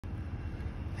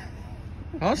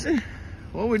Austin,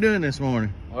 what are we doing this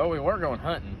morning? Well, we were going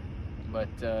hunting, but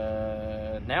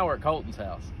now we're at Colton's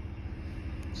house.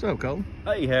 What's up, Colton?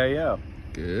 Hey, how y'all?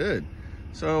 Good.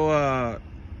 So,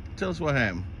 tell us what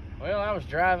happened. Well, I was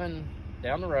driving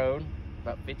down the road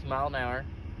about 50 miles an hour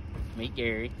to meet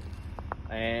Gary,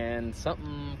 and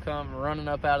something come running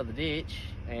up out of the ditch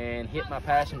and hit my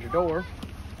passenger door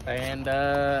and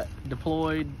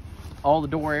deployed all the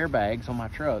door airbags on my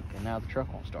truck, and now the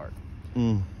truck won't start.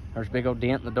 There's a big old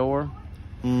dent in the door.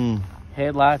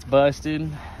 Headlights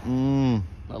busted. That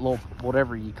little,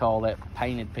 whatever you call that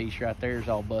painted piece right there, is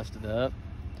all busted up.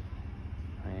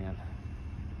 Man,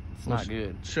 it's not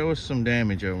good. Show us some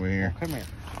damage over here. Oh, come here.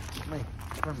 Let me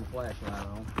turn the flashlight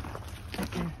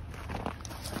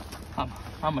on.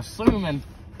 I'm assuming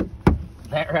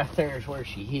that right there is where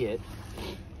she hit.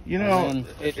 You know,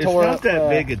 it's not that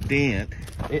big a dent.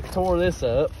 It tore this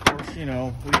up. Of course, you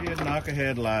know, we did knock a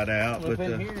headlight out, Well,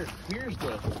 but here's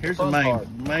the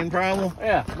main problem.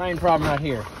 Yeah, main problem right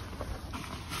here.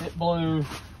 It blew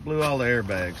All the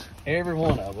airbags. every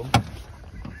one of them.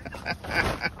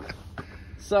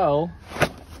 So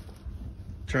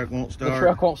Truck won't start. the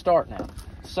truck won't start now.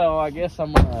 So I guess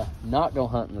I'm gonna not go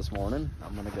hunting this morning.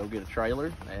 I'm gonna go get a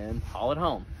trailer and haul it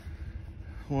home.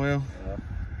 Well,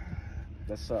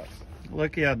 that sucks.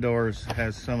 Lucky Outdoors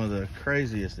has some of the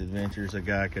craziest adventures a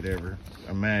guy could ever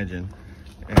imagine,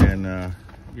 and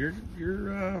you're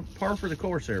par for the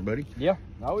course there, buddy. Yeah.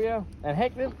 Oh yeah. And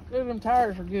heck, them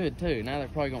tires are good too. Now they're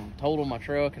probably gonna total my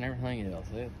truck and everything else.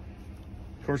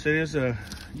 Of course, it is a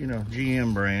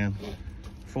GM brand.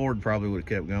 Ford probably would have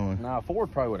kept going. Nah, Ford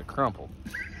probably would have crumpled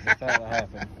if that would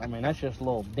happen. I mean, that's just a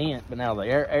little dent. But now the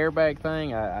airbag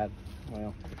thing,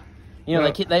 well, you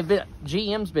know,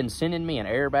 GM's been sending me an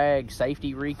airbag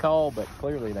safety recall, but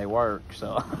clearly they work.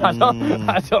 So I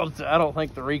don't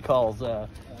think the recall's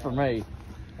for me.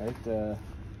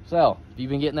 So if you've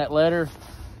been getting that letter,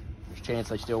 there's a chance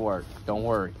they still work. Don't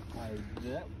worry.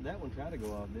 That one tried to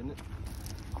go off, didn't it?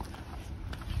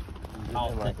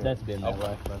 Oh, that's been that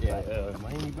way.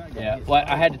 Yeah. Well,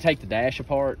 I had to take the dash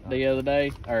apart the other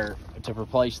day, or to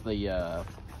replace the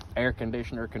air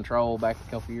conditioner control back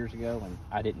a couple years ago, and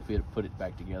I didn't put it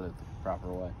back together the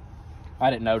proper way. I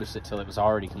didn't notice it till it was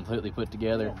already completely put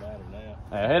together. It don't matter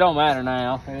now. It don't matter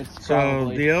now. It's So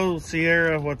the old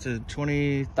Sierra, what's it,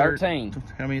 13?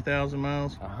 How many thousand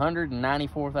miles?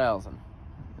 194,000.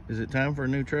 Is it time for a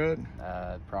new truck?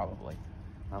 Probably.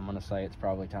 I'm gonna say it's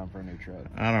probably time for a new truck.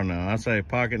 I don't know. I say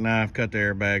pocket knife, cut the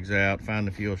airbags out, find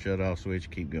the fuel shut-off switch,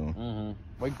 keep going.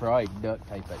 We could probably duct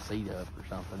tape that seat up or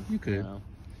something. You could. You know?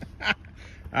 All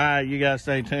right, you guys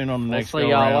stay tuned on the next We'll see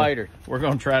y'all later. We're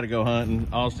gonna try to go hunting.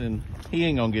 Austin, he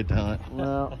ain't gonna get to hunt.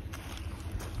 Well,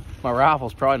 my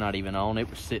rifle's probably not even on. It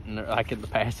was sitting there, like in the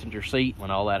passenger seat when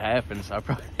all that happened, so I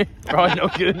probably no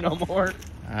good no more.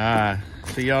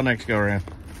 See y'all next go around.